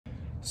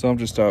So I'm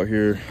just out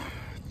here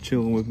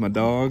chilling with my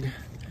dog,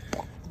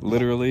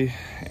 literally.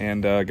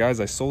 And guys,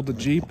 I sold the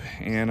Jeep,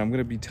 and I'm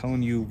gonna be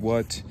telling you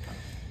what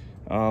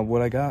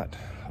I got.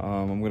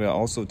 I'm gonna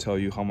also tell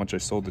you how much I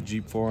sold the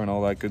Jeep for and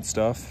all that good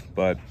stuff.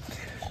 But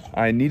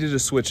I needed to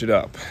switch it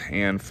up,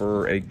 and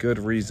for a good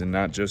reason,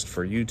 not just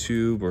for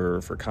YouTube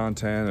or for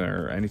content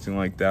or anything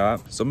like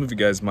that. Some of you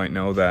guys might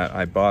know that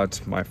I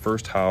bought my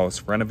first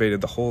house,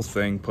 renovated the whole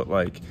thing, put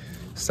like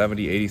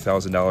 $70,000,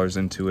 $80,000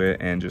 into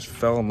it, and just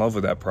fell in love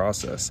with that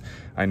process.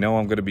 I know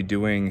I'm gonna be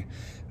doing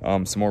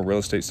some more real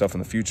estate stuff in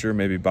the future,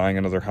 maybe buying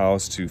another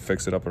house to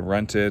fix it up and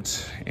rent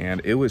it.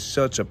 And it was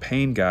such a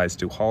pain, guys,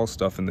 to haul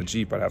stuff in the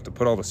Jeep. I'd have to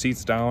put all the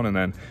seats down, and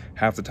then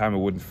half the time it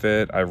wouldn't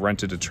fit. I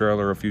rented a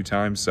trailer a few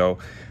times, so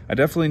I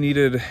definitely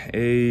needed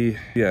I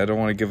don't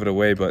want to give it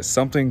away, but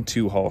something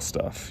to haul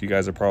stuff. You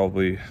guys will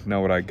probably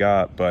know what I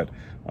got, but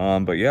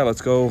yeah,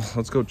 let's go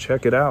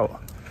check it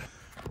out.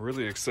 I'm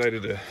really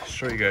excited to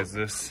show you guys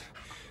this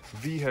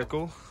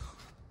vehicle.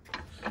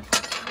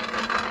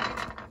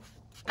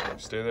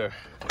 Stay there.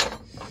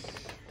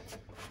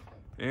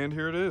 And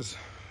here it is,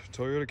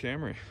 Toyota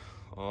Camry.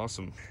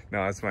 Awesome.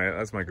 No, that's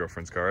my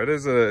girlfriend's car.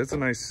 It's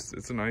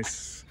a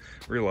nice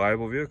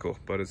reliable vehicle,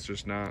 but it's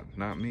just not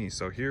me.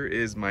 So here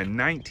is my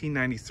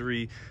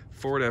 1993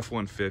 Ford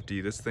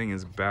F-150. This thing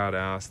is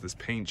badass. This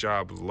paint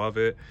job, love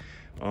it.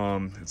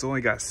 It's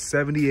only got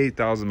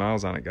 78,000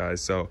 miles on it,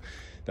 guys. So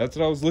that's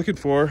what I was looking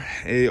for,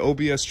 a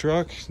OBS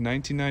truck,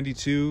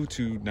 1992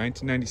 to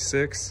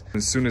 1996.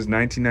 As soon as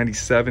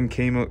 1997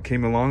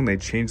 came along, they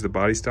changed the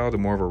body style to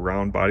more of a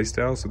round body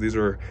style. So these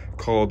are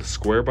called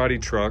square body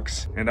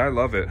trucks, and I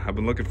love it. I've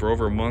been looking for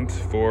over a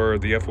month for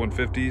the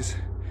F-150s.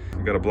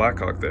 We got a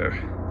Blackhawk there.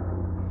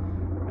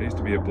 I used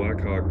to be a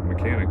Blackhawk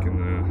mechanic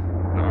in the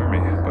Army,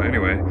 but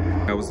anyway,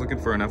 I was looking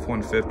for an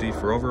F-150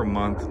 for over a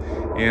month,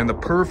 and the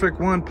perfect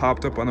one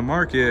popped up on the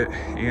market,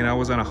 and I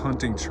was on a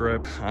hunting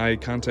trip. I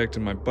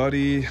contacted my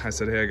buddy. I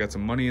said, hey, I got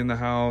some money in the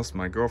house.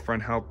 My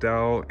girlfriend helped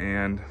out,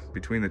 and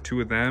between the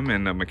two of them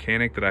and a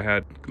mechanic that I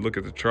had look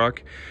at the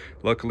truck,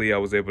 luckily I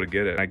was able to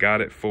get it. I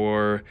got it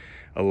for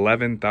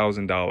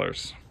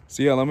 $11,000.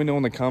 So yeah, let me know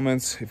in the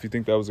comments if you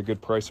think that was a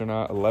good price or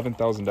not.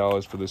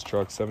 $11,000 for this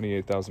truck,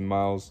 78,000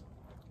 miles.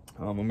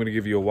 I'm gonna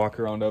give you a walk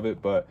around of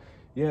it, but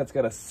yeah, it's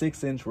got a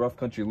 6-inch rough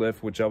country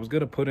lift, which I was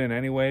gonna put in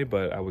anyway,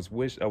 but I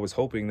was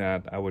hoping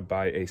that I would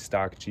buy a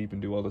stock Jeep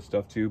and do all this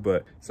stuff too.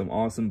 But some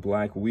awesome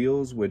black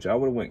wheels, which I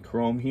would have went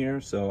chrome here,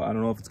 so I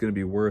don't know if it's gonna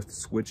be worth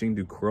switching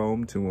to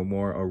chrome to a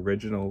more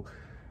original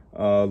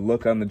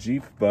look on the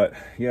Jeep. But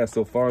yeah,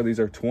 so far these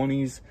are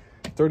 20s,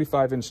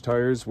 35-inch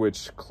tires,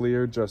 which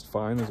cleared just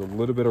fine. There's a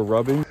little bit of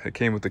rubbing. It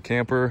came with the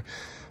camper.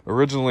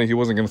 Originally he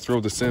wasn't gonna throw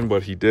this in,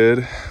 but he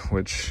did,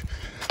 which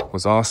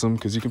was awesome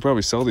because you can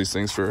probably sell these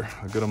things for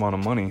a good amount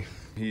of money.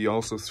 He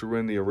also threw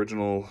in the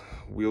original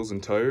wheels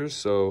and tires.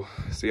 So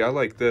see, I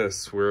like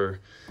this where,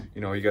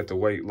 you know, you got the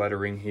white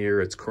lettering here,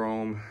 it's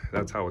chrome.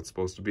 That's how it's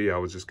supposed to be. I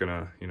was just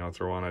gonna, you know,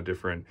 throw on a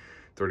different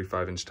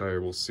 35-inch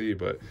tire, we'll see,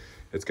 but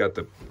it's got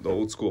the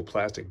old school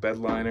plastic bed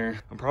liner.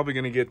 I'm probably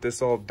gonna get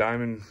this all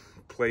diamond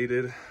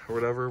plated or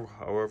whatever,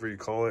 however you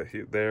call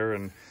it, there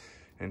and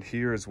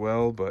here as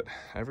well. But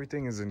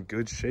everything is in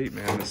good shape,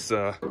 man. This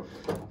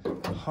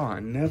I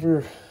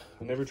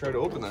never tried to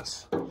open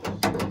this.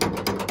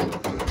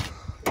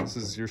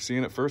 You're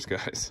seeing it first,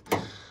 guys.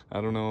 I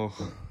don't know,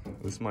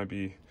 this might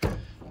be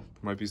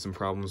some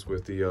problems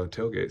with the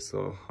tailgate,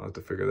 so I'll have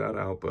to figure that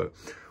out. But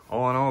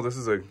all in all,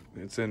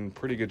 it's in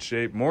pretty good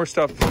shape. More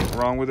stuff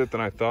wrong with it than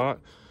I thought,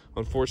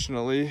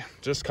 unfortunately,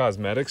 just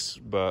cosmetics.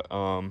 But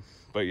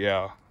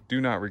yeah,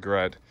 do not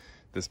regret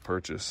this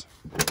purchase.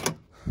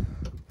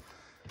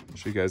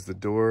 Show you guys the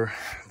door.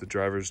 The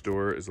driver's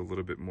door is a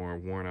little bit more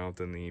worn out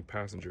than the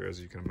passenger, as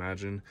you can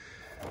imagine.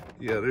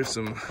 Yeah, there's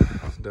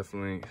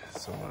definitely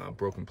some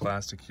broken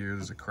plastic here.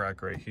 There's a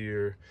crack right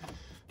here.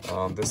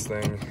 This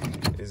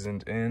thing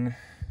isn't in.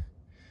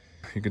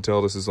 You can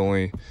tell this is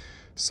only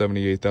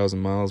 78,000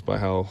 miles by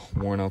how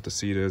worn out the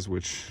seat is,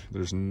 which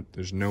there's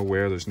no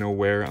wear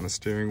on the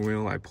steering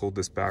wheel. I pulled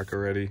this back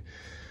already.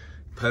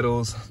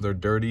 Pedals, they're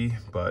dirty,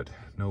 but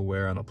no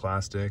wear on the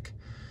plastic.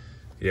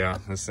 Yeah,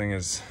 this thing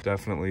is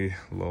definitely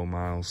low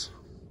miles.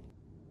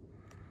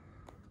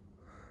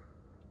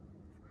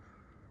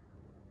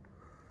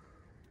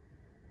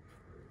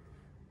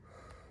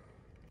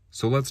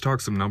 So let's talk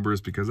some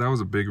numbers, because that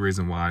was a big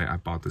reason why I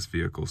bought this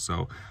vehicle.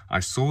 So I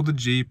sold the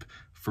Jeep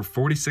for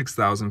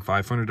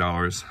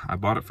 $46,500. I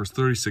bought it for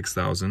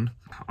 $36,000.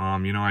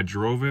 You know, I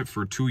drove it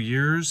for 2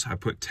 years. I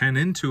put 10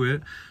 into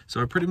it, so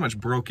I pretty much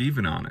broke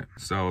even on it.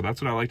 So that's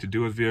what I like to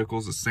do with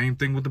vehicles. The same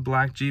thing with the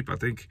black Jeep. I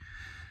think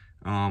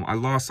I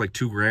lost like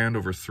 $2,000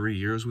 over 3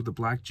 years with the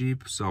black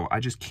Jeep. So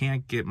I just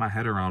can't get my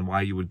head around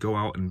why you would go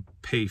out and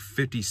pay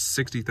 $50,000,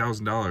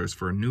 $60,000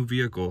 for a new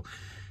vehicle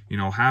you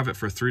know, have it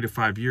for 3 to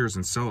 5 years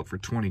and sell it for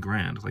 20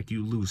 grand. Like,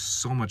 you lose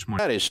so much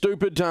money. That is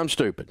stupid times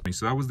stupid.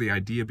 So that was the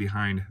idea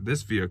behind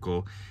this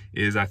vehicle,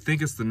 is I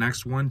think it's the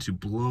next one to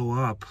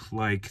blow up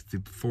like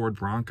the Ford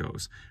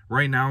Broncos.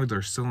 Right now,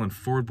 they're selling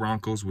Ford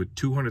Broncos with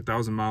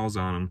 200,000 miles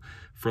on them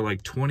for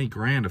like 20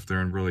 grand if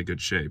they're in really good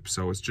shape.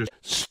 So it's just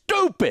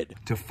stupid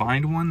to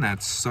find one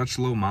that's such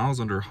low miles,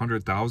 under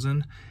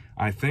 100,000.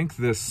 I think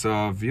this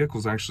vehicle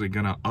is actually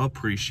going to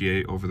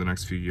appreciate over the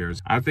next few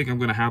years. I think I'm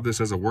going to have this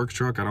as a work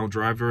truck. I don't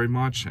drive very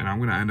much, and I'm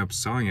going to end up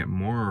selling it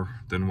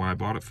more than what I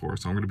bought it for.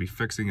 So I'm going to be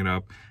fixing it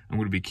up. I'm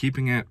going to be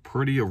keeping it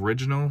pretty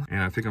original,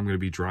 and I think I'm going to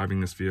be driving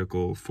this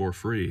vehicle for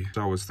free.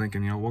 So I was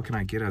thinking, you know, what can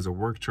I get as a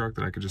work truck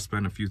that I could just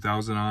spend a few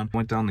thousand on?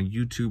 Went down the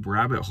YouTube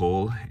rabbit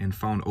hole and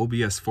found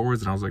OBS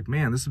Fords, and I was like,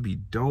 man, this would be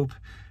dope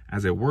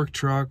as a work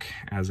truck,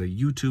 as a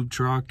YouTube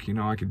truck. You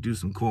know, I could do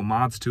some cool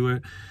mods to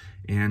it.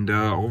 And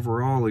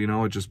overall, you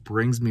know, it just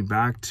brings me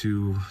back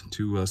to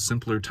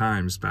simpler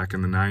times back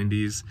in the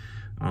 90s.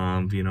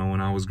 You know, when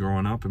I was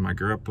growing up, and my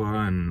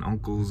grandpa and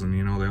uncles, and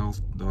you know,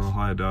 they all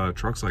had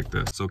trucks like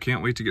this. So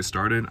can't wait to get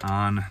started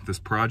on this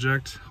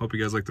project. Hope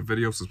you guys like the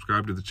video.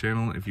 Subscribe to the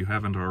channel if you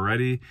haven't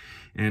already,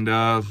 and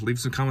leave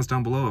some comments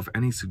down below of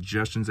any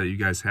suggestions that you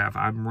guys have.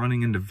 I'm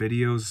running into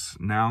videos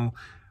now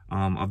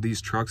of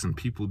these trucks, and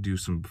people do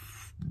some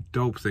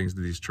dope things to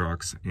these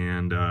trucks,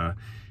 and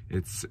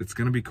it's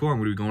gonna be cool. I'm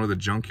gonna be going to the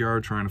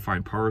junkyard trying to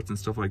find parts and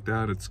stuff like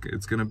that.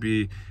 It's gonna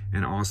be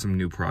an awesome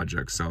new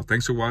project. So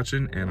thanks for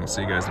watching, and I'll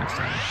see you guys next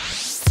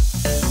time.